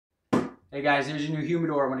Hey guys, here's your new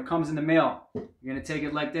humidor. When it comes in the mail, you're gonna take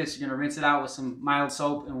it like this. You're gonna rinse it out with some mild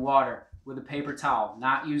soap and water with a paper towel,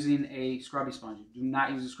 not using a scrubby sponge. Do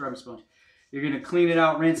not use a scrubby sponge. You're gonna clean it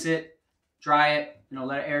out, rinse it, dry it,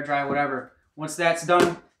 let it air dry, whatever. Once that's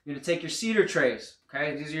done, you're gonna take your cedar trays.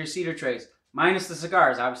 Okay, these are your cedar trays, minus the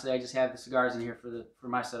cigars. Obviously, I just have the cigars in here for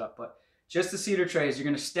my setup, but just the cedar trays. You're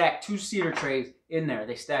gonna stack 2 cedar trays in there.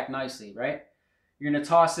 They stack nicely, right? You're gonna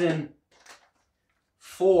toss in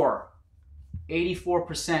 4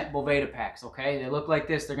 84% Boveda packs, okay? They look like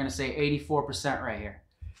this. They're going to say 84% right here.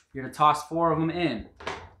 You're going to toss 4 of them in.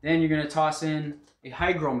 Then you're going to toss in a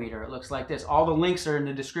hygrometer. It looks like this. All the links are in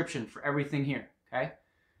the description for everything here, okay?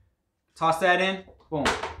 Toss that in. Boom.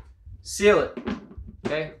 Seal it,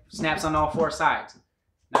 okay? Snaps on all 4 sides.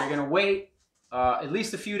 Now you're going to wait at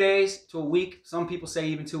least a few days to a week. Some people say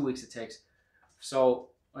even 2 weeks it takes. So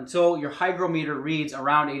until your hygrometer reads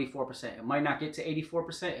around 84%. It might not get to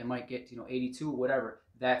 84%. It might get to 82, whatever.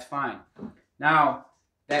 That's fine. Now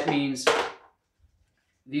that means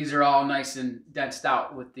these are all nice and densed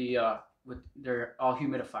out with they're all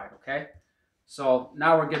humidified. Okay. So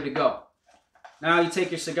now we're good to go. Now you take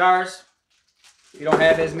your cigars. If you don't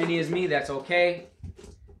have as many as me, that's okay.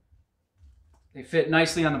 They fit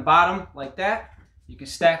nicely on the bottom like that. You can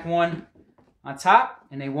stack one on top,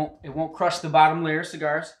 and it won't crush the bottom layer of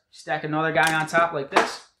cigars. Stack another guy on top like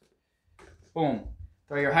this. Boom.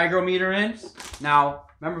 Throw your hygrometer in. Now,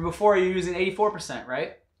 remember before you're using 84%,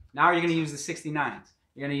 right? Now you're going to use the 69s.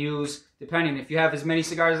 You're going to use, depending, if you have as many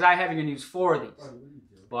cigars as I have, you're going to use 4 of these.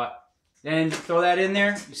 But then throw that in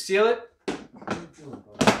there, you seal it.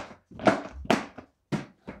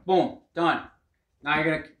 Boom, done.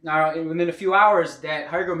 Now within a few hours, that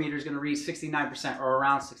hygrometer is going to read 69% or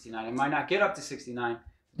around 69. It might not get up to 69,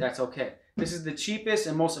 but that's okay. This is the cheapest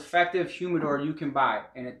and most effective humidor you can buy,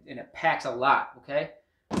 and it packs a lot, okay?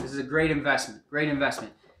 This is a great investment, great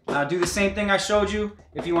investment. Now do the same thing I showed you.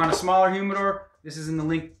 If you want a smaller humidor, this is in the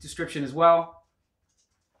link description as well.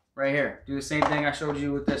 Right here. Do the same thing I showed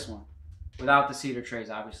you with this one. Without the cedar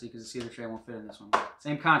trays, obviously, because the cedar tray won't fit in this one.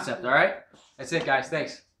 Same concept, all right? That's it, guys.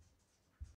 Thanks.